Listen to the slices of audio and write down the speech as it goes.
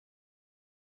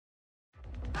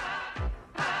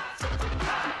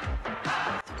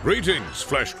Greetings,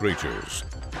 flesh creatures.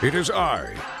 It is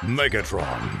I,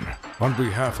 Megatron. On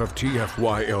behalf of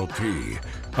TFYLP,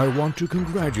 I want to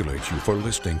congratulate you for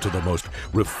listening to the most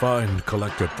refined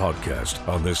collected podcast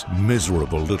on this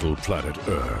miserable little planet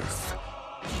Earth.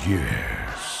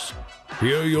 Yes.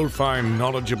 Here you'll find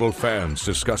knowledgeable fans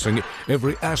discussing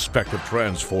every aspect of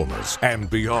Transformers and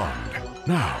beyond.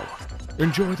 Now,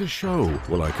 enjoy the show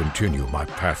while I continue my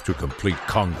path to complete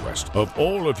conquest of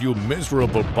all of you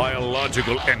miserable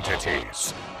biological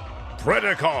entities.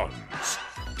 Predacons,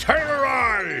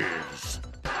 terrorize!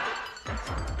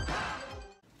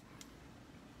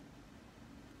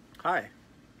 Hi,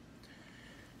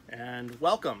 and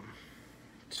welcome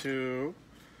to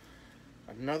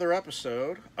another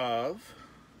episode of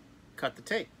Cut the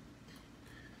Tape.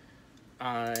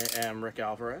 I am Rick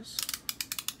Alvarez.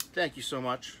 Thank you so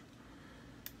much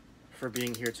for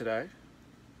being here today.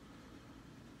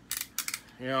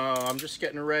 You know, I'm just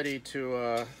getting ready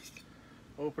to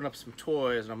open up some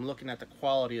toys, and I'm looking at the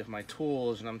quality of my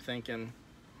tools, and I'm thinking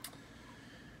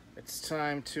it's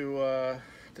time to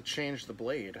change the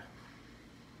blade.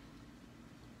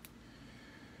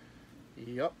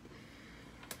 Yup,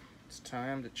 it's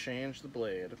time to change the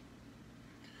blade.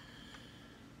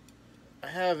 I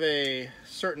have a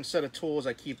certain set of tools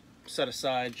I keep set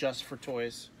aside just for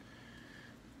toys.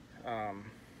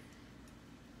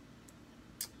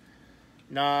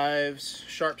 Knives,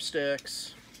 sharp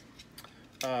sticks,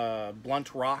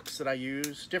 blunt rocks that I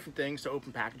use, different things to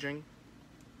open packaging.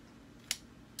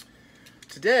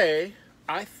 Today,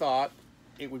 I thought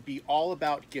it would be all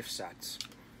about gift sets.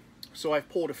 So I've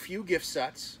pulled a few gift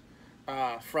sets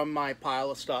from my pile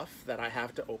of stuff that I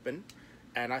have to open,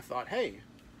 and I thought, hey,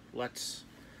 let's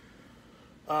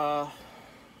my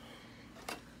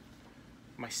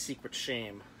secret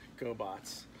shame,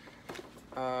 GoBots.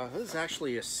 This is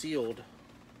actually a sealed.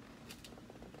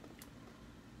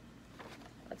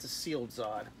 That's a sealed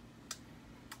Zod.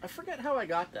 I forget how I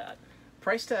got that.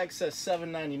 Price tag says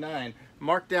 $7.99,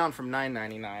 marked down from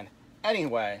 $9.99.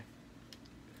 Anyway,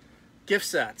 gift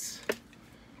sets.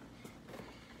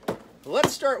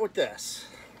 Let's start with this.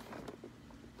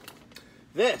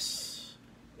 This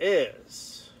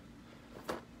is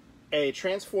a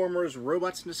Transformers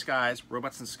Robots in Disguise,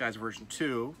 Robots in Disguise version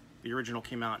 2. The original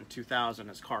came out in 2000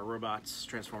 as Car Robots,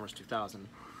 Transformers 2000.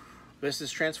 This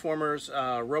is Transformers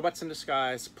Robots in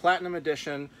Disguise, Platinum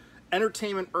Edition,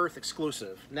 Entertainment Earth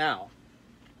exclusive. Now,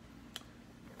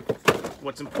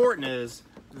 what's important is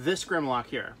this Grimlock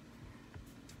here.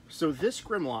 So this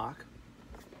Grimlock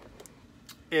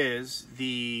is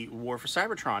the War for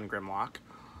Cybertron Grimlock.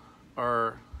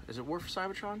 Or, is it War for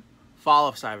Cybertron? Fall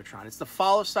of Cybertron. It's the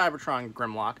Fall of Cybertron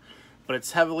Grimlock, but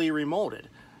it's heavily remolded.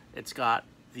 It's got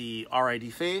the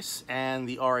RID face and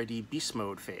the RID Beast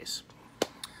Mode face.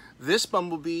 This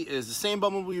Bumblebee is the same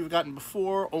Bumblebee we've gotten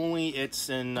before, only it's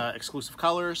in exclusive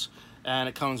colors, and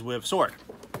it comes with sword.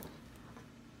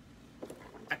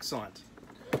 Excellent.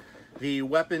 The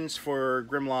weapons for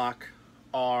Grimlock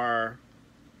are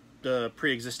the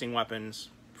pre-existing weapons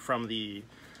from the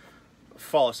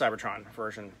Fall of Cybertron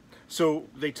version. So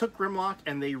they took Grimlock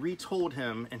and they retold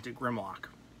him into Grimlock.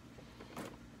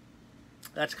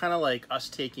 That's kind of like us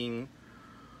taking,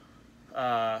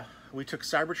 we took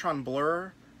Cybertron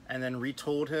Blur and then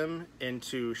retold him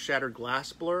into Shattered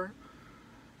Glass Blur.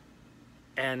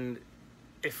 And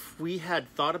if we had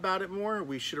thought about it more,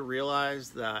 we should have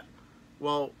realized that,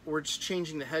 well, we're just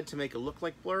changing the head to make it look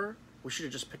like Blur. We should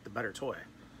have just picked a better toy.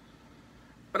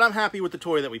 But I'm happy with the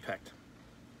toy that we picked.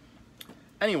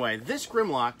 Anyway, this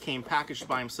Grimlock came packaged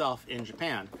by himself in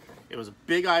Japan. It was a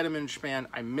big item in Japan.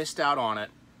 I missed out on it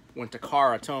when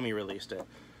Takara Tomy released it.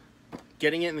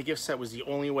 Getting it in the gift set was the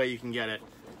only way you can get it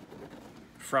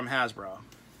from Hasbro.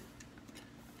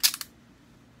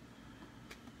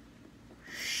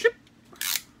 Ship.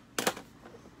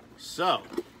 So,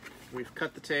 we've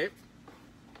cut the tape.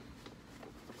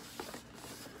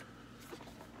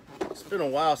 It's been a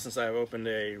while since I've opened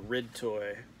a RID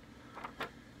toy.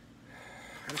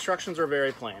 Instructions are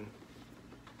very plain.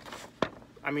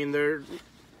 I mean, they're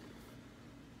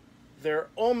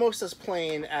almost as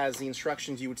plain as the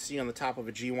instructions you would see on the top of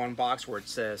a G1 box where it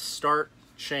says start,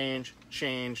 change,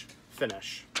 change,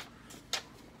 finish.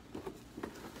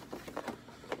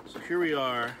 So here we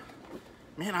are.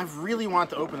 Man, I've really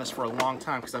wanted to open this for a long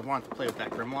time because I've wanted to play with that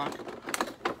Grimlock.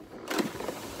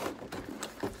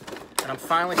 And I'm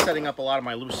finally setting up a lot of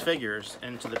my loose figures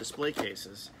into the display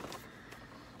cases.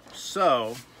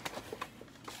 So,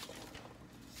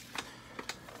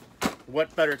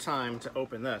 what better time to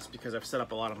open this because I've set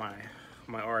up a lot of my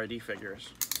RID figures.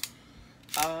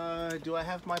 Do I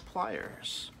have my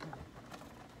pliers?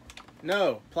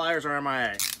 No, pliers are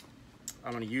MIA.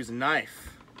 I'm gonna use a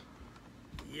knife.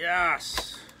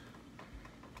 Yes.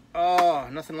 Oh,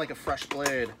 nothing like a fresh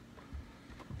blade.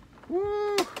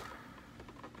 Woo.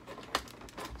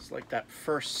 It's like that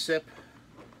first sip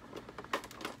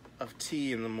of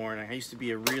tea in the morning. I used to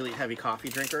be a really heavy coffee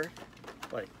drinker,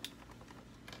 like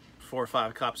 4 or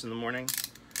 5 cups in the morning.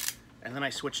 And then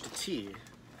I switched to tea.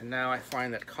 And now I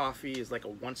find that coffee is like a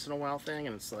once in a while thing,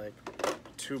 and it's like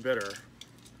too bitter.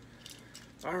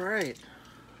 All right.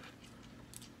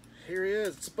 Here he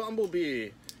is. It's Bumblebee.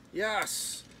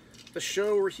 Yes. The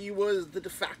show where he was the de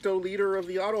facto leader of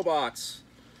the Autobots.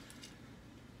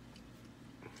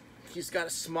 He's got a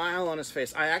smile on his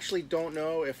face. I actually don't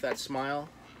know if that smile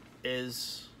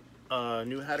is a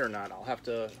new head or not. I'll have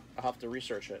to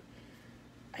research it.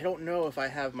 I don't know if I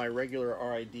have my regular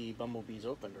RID Bumblebees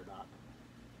opened or not.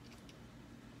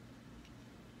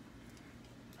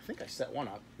 I think I set one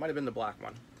up. Might have been the black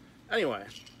one. Anyway,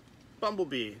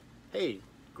 Bumblebee. Hey,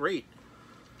 great.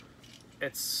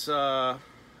 It's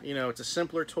you know, it's a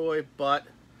simpler toy, but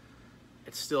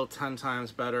it's still 10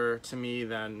 times better to me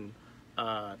than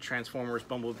Transformers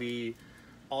Bumblebee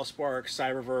Allspark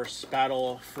Cyberverse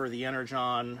Battle for the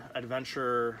Energon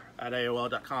Adventure at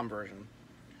AOL.com version.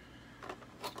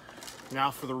 Now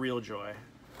for the real joy.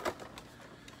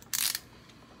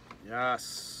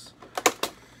 Yes.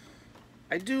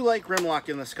 I do like Grimlock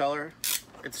in this color.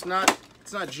 It's not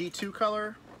G2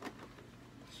 color.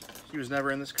 He was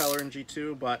never in this color in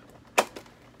G2, but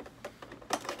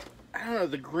I don't know,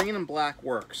 the green and black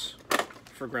works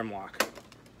for Grimlock.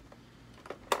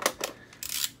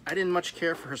 I didn't much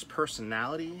care for his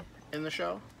personality in the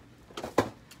show.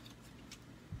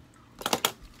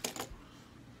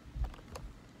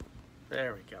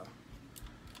 There we go.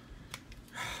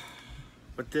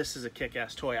 But this is a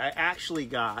kick-ass toy. I actually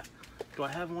got, do I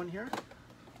have one here?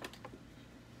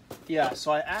 Yeah,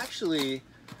 so I actually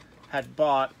had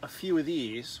bought a few of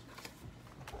these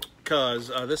because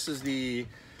this is the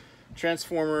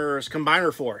Transformers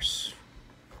Combiner Force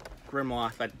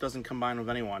Grimlock that doesn't combine with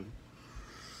anyone,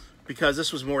 because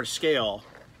this was more to scale,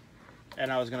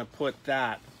 and I was going to put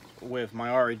that with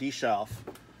my RED shelf.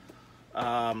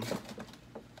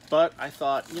 But I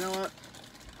thought, you know what?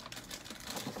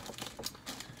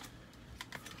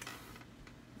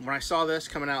 When I saw this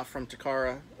coming out from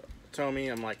Takara Tomy,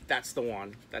 I'm like, that's the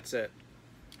one. That's it.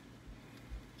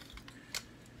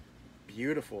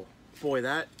 Beautiful. Boy,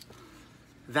 that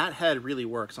head really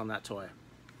works on that toy.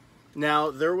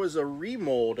 Now, there was a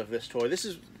remold of this toy. This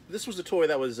was a toy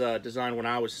that was designed when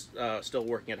I was still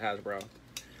working at Hasbro.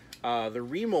 The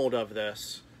remold of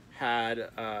this had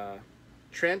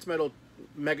Transmetal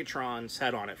Megatron's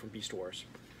head on it from Beast Wars,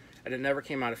 and it never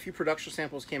came out. A few production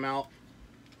samples came out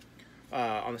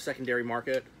on the secondary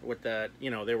market with that, you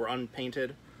know, they were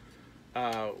unpainted.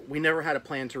 We never had a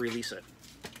plan to release it.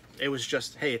 It was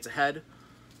just, hey, it's a head.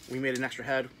 We made an extra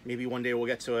head. Maybe one day we'll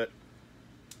get to it.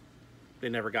 They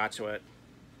never got to it.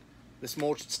 This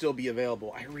mold should still be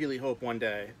available. I really hope one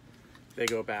day they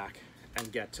go back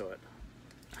and get to it.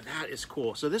 Now that is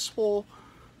cool. So this whole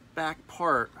back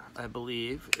part, I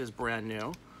believe, is brand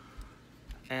new.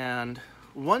 And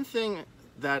one thing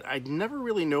that I'd never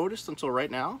really noticed until right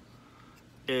now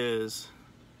is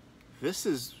this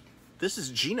is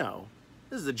Geno.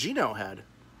 This is the Geno head.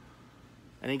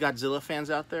 Any Godzilla fans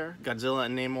out there? Godzilla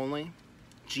in name only?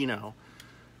 Geno.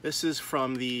 This is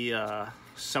from the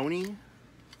Sony,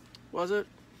 was it?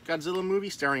 Godzilla movie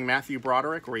starring Matthew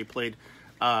Broderick, where he played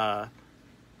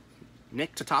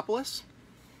Nick Totopoulos.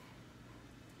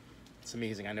 It's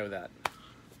amazing, I know that.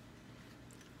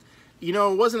 You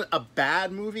know, it wasn't a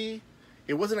bad movie.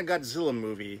 It wasn't a Godzilla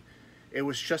movie. It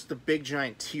was just a big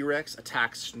giant T-Rex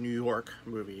attacks New York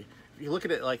movie. If you look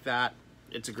at it like that,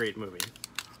 it's a great movie.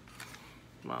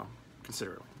 Well,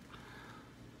 considerably.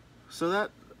 So that,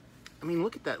 I mean,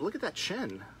 look at that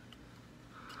chin.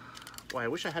 Boy, I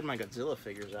wish I had my Godzilla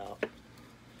figures out.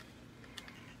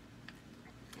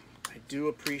 I do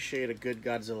appreciate a good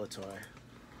Godzilla toy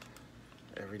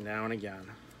every now and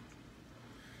again.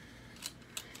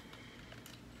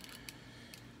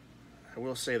 I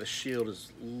will say the shield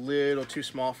is a little too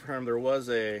small for him.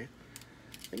 I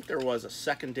think there was a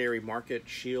secondary market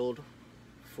shield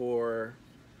for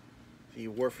the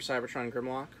War for Cybertron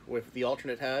Grimlock with the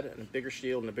alternate head and a bigger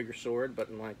shield and a bigger sword, but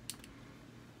I'm like,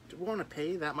 do we want to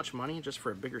pay that much money just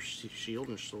for a bigger shield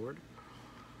and sword?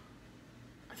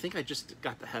 I think I just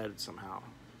got the head somehow.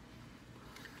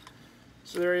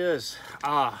 So there he is.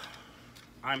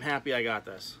 I'm happy I got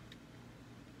this.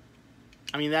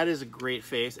 I mean, that is a great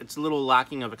face. It's a little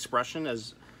lacking of expression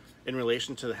as in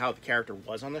relation to how the character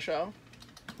was on the show.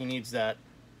 He needs that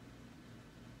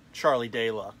Charlie Day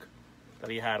look. that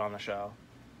he had on the show.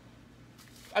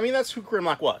 I mean, that's who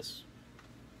Grimlock was.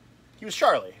 He was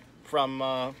Charlie from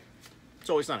It's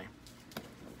Always Sunny.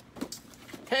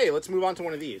 Okay, let's move on to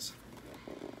one of these.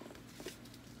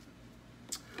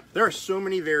 There are so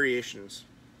many variations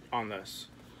on this.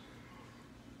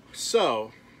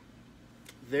 So,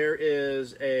 there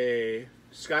is a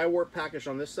Skywarp package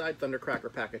on this side,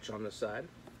 Thundercracker package on this side.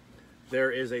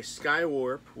 There is a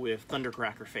Skywarp with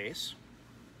Thundercracker face.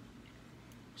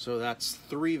 So that's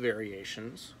 3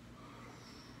 variations.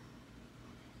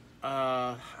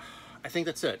 I think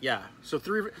that's it, yeah. So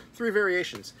three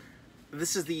variations.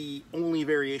 This is the only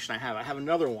variation I have. I have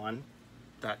another one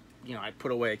that, you know, I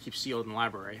put away, I keep sealed in the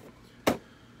library.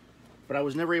 But I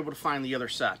was never able to find the other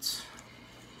sets.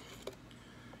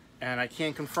 And I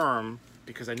can confirm,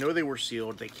 because I know they were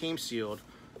sealed, they came sealed,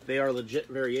 they are legit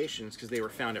variations because they were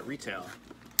found at retail.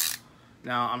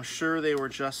 Now, I'm sure they were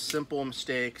just simple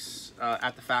mistakes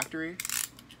at the factory.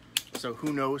 So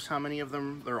who knows how many of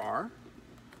them there are.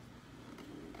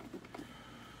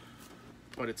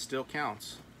 But it still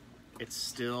counts. It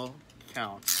still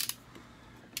counts.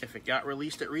 If it got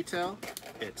released at retail,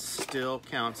 it still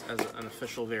counts as an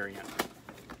official variant.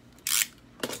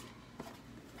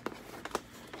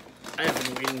 I have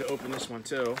been waiting to open this one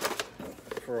too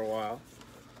for a while.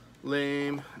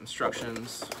 Lame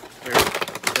instructions,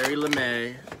 very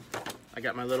LeMay. I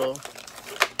got my little.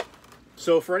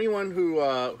 So for anyone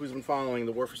who's been following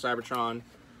the War for Cybertron,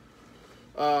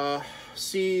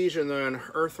 Siege, and then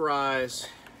Earthrise,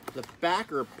 the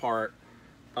backer part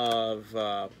of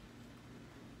the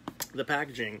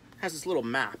packaging has this little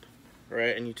map,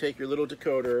 right? And you take your little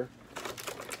decoder,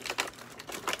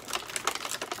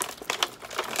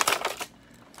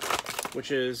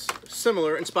 which is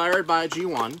similar, inspired by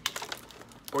G1,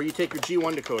 or you take your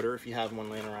G1 decoder if you have one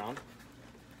laying around.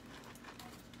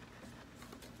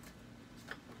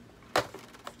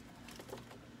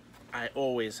 I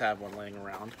always have one laying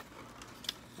around.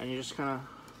 And you just kind of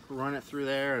run it through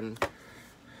there, and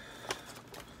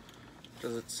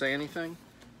does it say anything?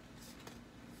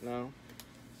 No.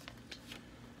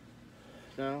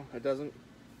 No, it doesn't.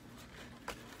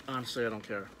 Honestly, I don't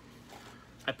care.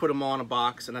 I put them all in a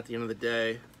box, and at the end of the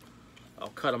day, I'll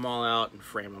cut them all out and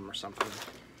frame them or something.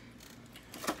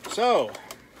 So,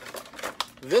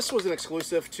 this was an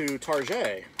exclusive to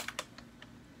Target.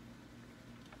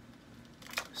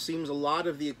 Seems a lot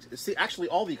of the, actually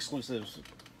all the exclusives,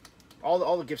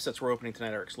 all the gift sets we're opening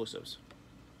tonight are exclusives.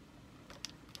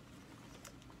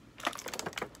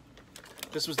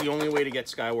 This was the only way to get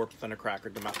Skywarp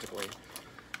Thundercracker domestically.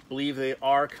 I believe they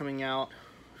are coming out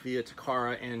via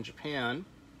Takara in Japan.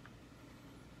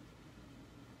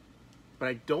 But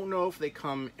I don't know if they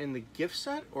come in the gift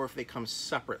set or if they come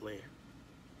separately.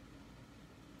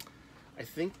 I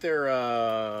think they're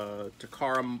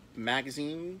Takara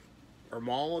magazine or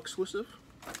mall exclusive.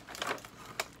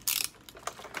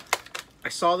 I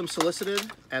saw them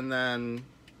solicited, and then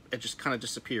it just kind of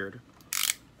disappeared,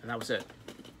 and that was it.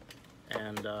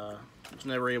 And I was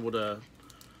never able to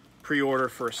pre-order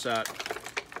for a set.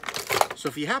 So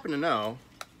if you happen to know,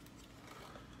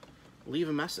 leave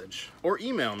a message or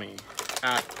email me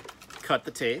at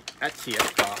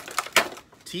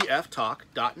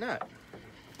cutthetape@tftalk.net.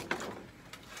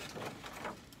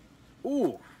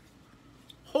 Ooh,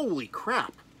 holy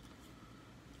crap.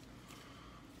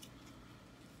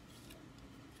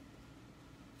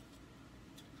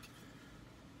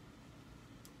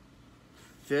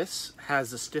 This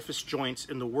has the stiffest joints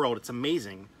in the world. It's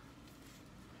amazing.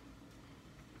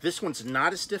 This one's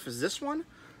not as stiff as this one,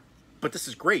 but this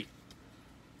is great.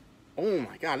 Oh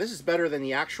my god, this is better than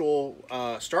the actual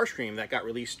Starscream that got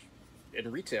released in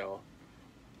retail.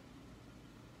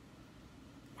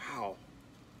 Wow.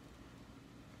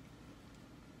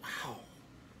 Wow.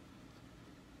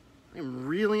 I'm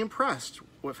really impressed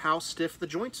with how stiff the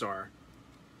joints are.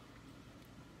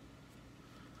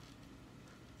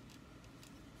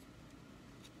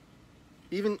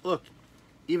 Even, look,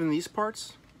 even these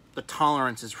parts, the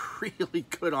tolerance is really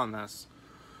good on this.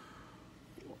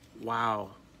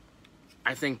 Wow.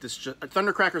 I think this just...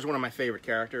 Thundercracker is one of my favorite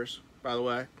characters, by the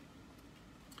way,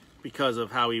 because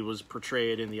of how he was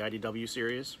portrayed in the IDW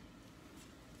series,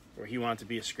 where he wanted to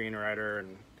be a screenwriter,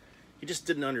 and he just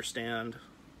didn't understand,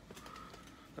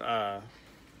 I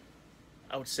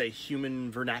would say,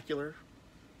 human vernacular.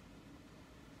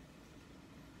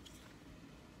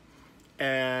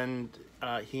 And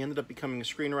he ended up becoming a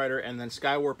screenwriter, and then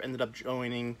Skywarp ended up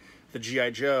joining the G.I.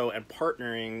 Joe and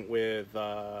partnering with,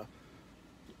 I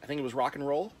think it was Rock and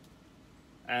Roll.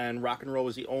 And Rock and Roll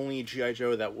was the only G.I.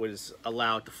 Joe that was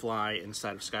allowed to fly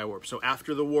inside of Skywarp. So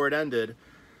after the war had ended,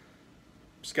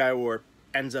 Skywarp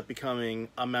ends up becoming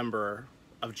a member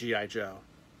of G.I. Joe.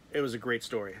 It was a great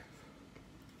story.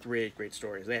 3 great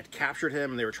stories. They had captured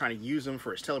him and they were trying to use him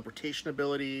for his teleportation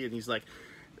ability, and he's like,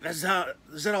 is that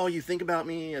all you think about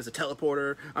me as a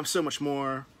teleporter? I'm so much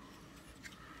more.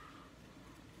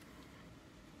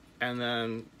 And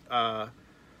then I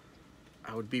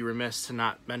would be remiss to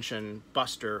not mention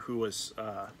Buster, who was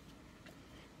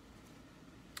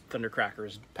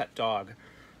Thundercracker's pet dog.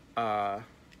 I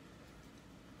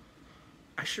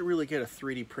should really get a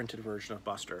 3D printed version of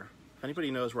Buster. If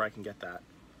anybody knows where I can get that,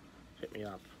 hit me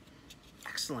up.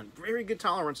 Excellent. Very good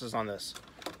tolerances on this.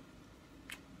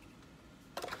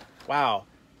 Wow.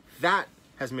 That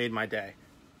has made my day.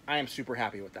 I am super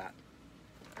happy with that.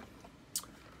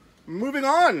 Moving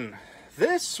on.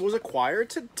 This was acquired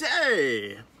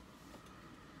today.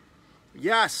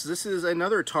 Yes, this is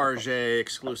another Target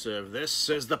exclusive. This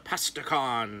is the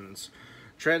Pesticons.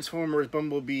 Transformers,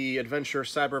 Bumblebee, Adventure,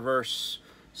 Cyberverse,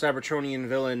 Cybertronian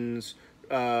Villains,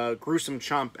 Gruesome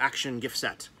Chomp Action Gift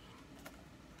Set.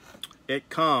 It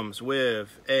comes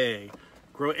with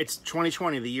it's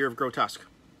 2020, the year of Grotesque.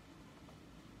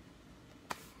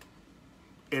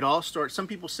 It all starts, some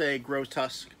people say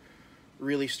Grotesque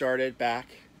really started back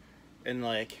in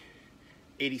like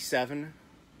 87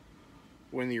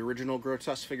 when the original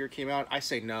Grotesque figure came out. I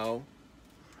say no.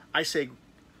 I say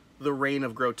the reign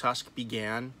of Grotesque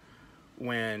began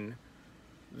when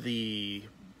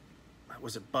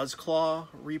was it Buzzclaw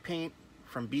repaint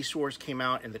from Beast Wars came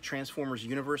out in the Transformers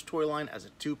Universe toy line as a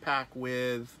 2-pack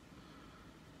with,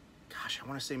 gosh, I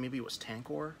want to say maybe it was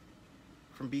Tankor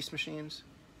from Beast Machines.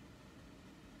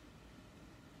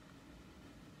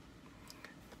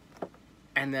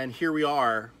 And then here we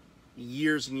are,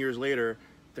 years and years later,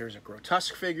 there's a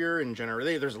Grotesque figure in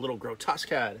there's a little Grotesque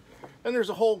head. And there's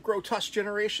a whole Grotesque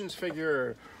Generations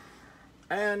figure.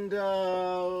 And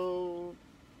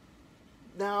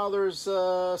now there's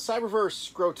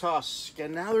Cyberverse Grotesque,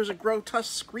 and now there's a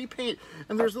Grotesque repaint,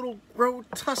 and there's little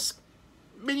Grotesque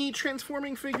mini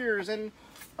transforming figures, and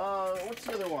what's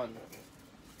the other one?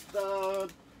 The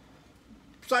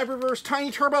Cyberverse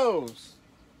Tiny Turbos.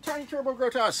 Tiny Turbo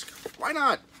Grotesque. Why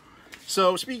not?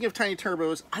 So speaking of Tiny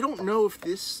Turbos, I don't know if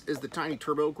this is the Tiny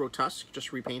Turbo Grotesque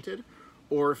just repainted,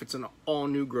 or if it's an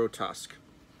all-new Grotesque.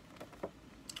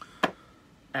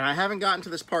 And I haven't gotten to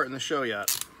this part in the show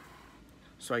yet,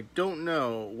 so I don't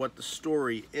know what the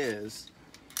story is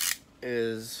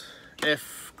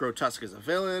if Grotesque is a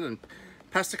villain, and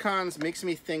Pesticons makes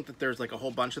me think that there's like a whole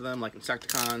bunch of them, like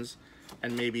Insecticons,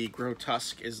 and maybe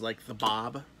Grotesque is like the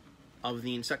Bob of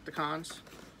the Insecticons,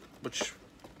 which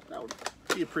that would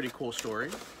be a pretty cool story.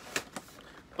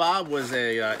 Bob was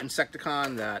a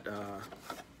Insecticon that I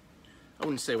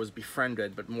wouldn't say was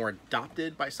befriended, but more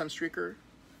adopted by Sunstreaker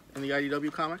in the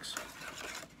IDW comics.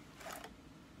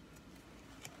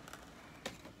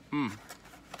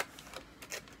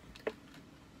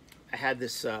 I had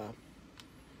this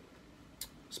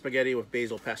spaghetti with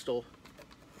basil pesto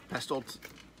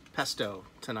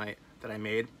tonight that I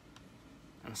made,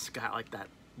 and it's got like that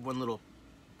one little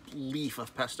leaf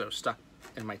of pesto stuck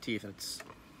in my teeth, and it's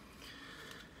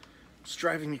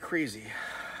driving me crazy.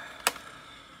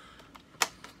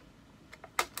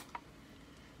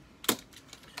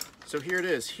 So here it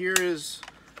is. Here is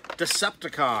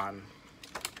Decepticon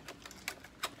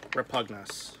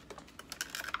Repugnus.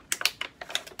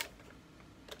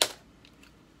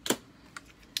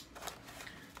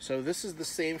 So this is the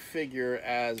same figure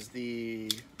as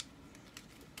the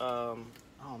oh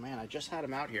man, I just had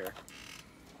him out here.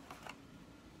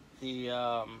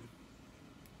 The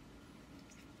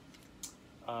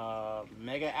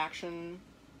Mega Action,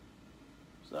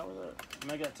 is that what the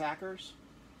Mega Attackers?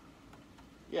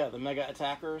 Yeah, the Mega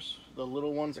Attackers, the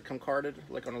little ones that come carded,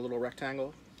 like on a little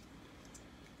rectangle.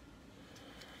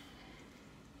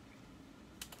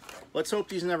 Let's hope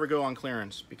these never go on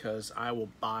clearance, because I will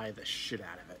buy the shit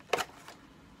out of it.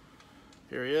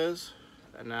 Here he is,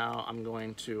 and now I'm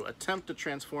going to attempt to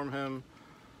transform him.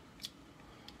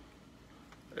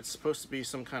 It's supposed to be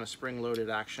some kind of spring-loaded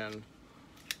action.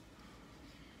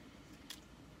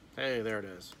 Hey, there it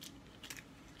is.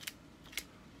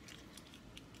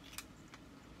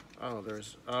 Oh,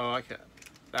 okay.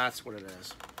 That's what it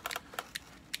is.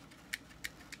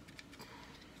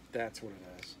 That's what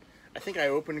it is. I think I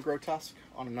opened Grotesque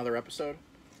on another episode.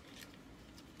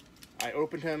 I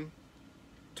opened him,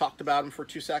 talked about him for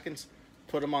 2 seconds,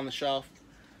 put him on the shelf.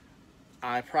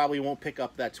 I probably won't pick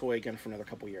up that toy again for another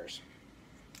couple years.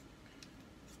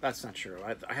 That's not true.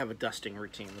 I have a dusting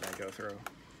routine that I go through.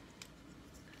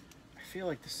 I feel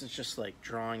like this is just like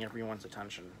drawing everyone's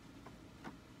attention.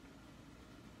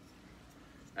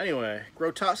 Anyway,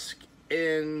 Grotesque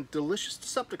in delicious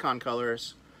Decepticon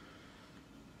colors,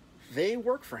 they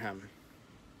work for him.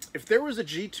 If there was a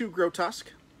G2 Grotusk,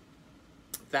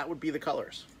 that would be the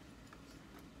colors.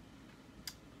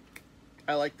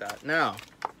 I like that. Now,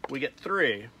 we get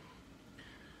 3.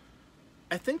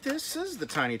 I think this is the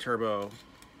Tiny Turbo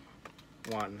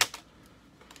one.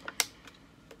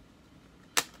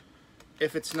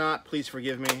 If it's not, please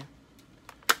forgive me.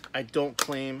 I don't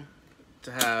claim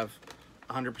to have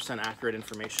 100% accurate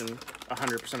information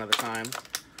 100% of the time,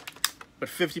 but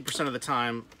 50% of the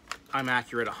time, I'm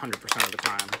accurate 100% of the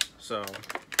time. So,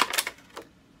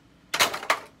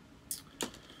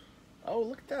 oh,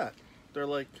 look at that. They're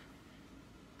like,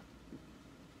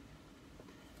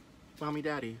 mommy,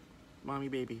 daddy, mommy,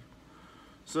 baby.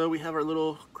 So we have our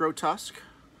little Grotusk,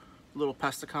 little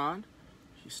Pesticon.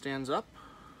 He stands up.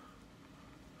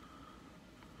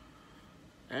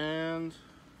 And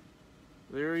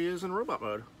there he is in robot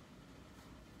mode.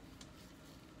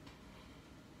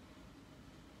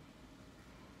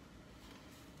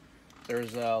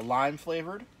 There's lime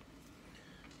flavored.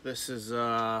 This is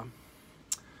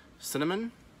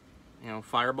cinnamon,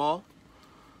 fireball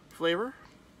flavor.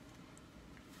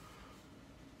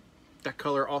 That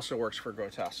color also works for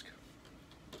Grotusk.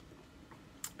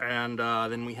 And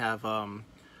then we have, I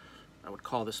would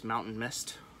call this Mountain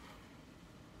Mist.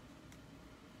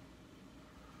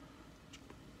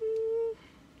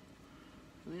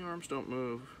 The arms don't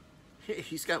move.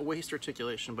 He's got waist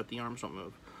articulation, but the arms don't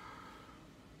move.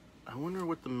 I wonder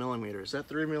what the millimeter is. That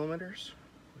 3 millimeters?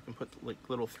 We can put like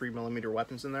little 3mm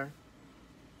weapons in there.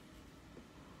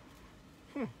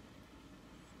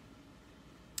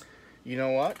 You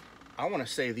know what? I want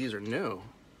to say these are new.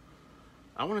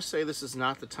 I want to say this is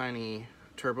not the Tiny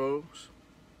Turbos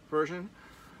version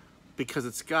because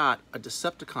it's got a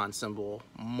Decepticon symbol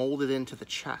molded into the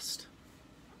chest.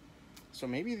 So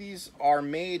maybe these are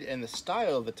made in the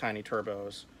style of the Tiny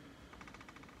Turbos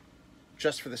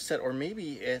just for the set, or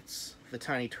maybe it's the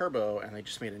Tiny Turbo and they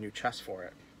just made a new chest for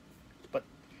it. But,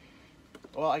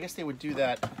 well, I guess they would do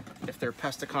that if they're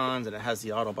Pesticons and it has the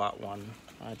Autobot one.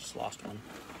 I just lost one.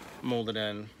 Molded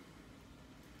in.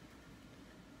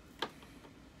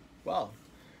 Well,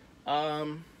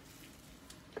 hey,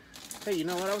 you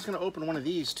know what? I was going to open one of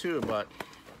these too, but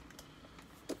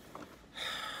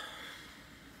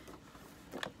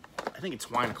I think it's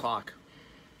wine o'clock.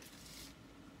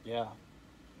 Yeah,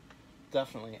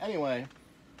 definitely. Anyway,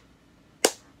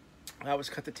 that was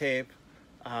Cut the Tape.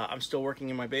 I'm still working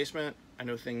in my basement. I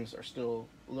know things are still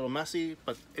a little messy,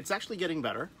 but it's actually getting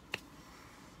better.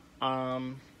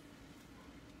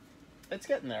 It's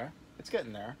getting there. It's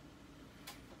getting there.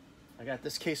 I got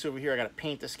this case over here. I got to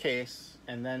paint this case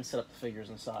and then set up the figures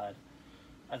inside.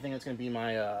 I think it's going to be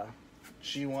my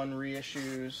G1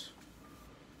 reissues.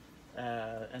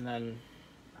 And then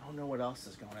I don't know what else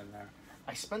is going in there.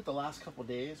 I spent the last couple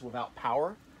days without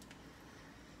power.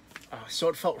 So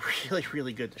it felt really,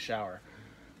 really good to shower.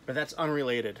 But that's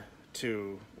unrelated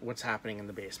to what's happening in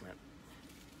the basement.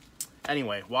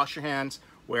 Anyway, wash your hands,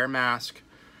 wear a mask.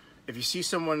 If you see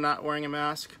someone not wearing a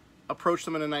mask, approach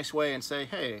them in a nice way and say,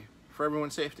 hey, for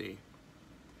everyone's safety,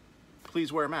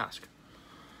 please wear a mask.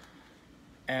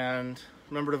 And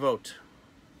remember to vote.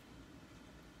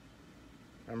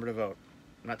 Remember to vote.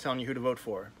 I'm not telling you who to vote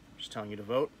for. I'm just telling you to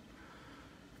vote.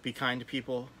 Be kind to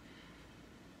people.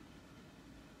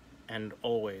 And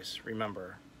always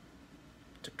remember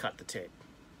to cut the tape.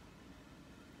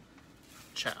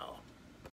 Ciao.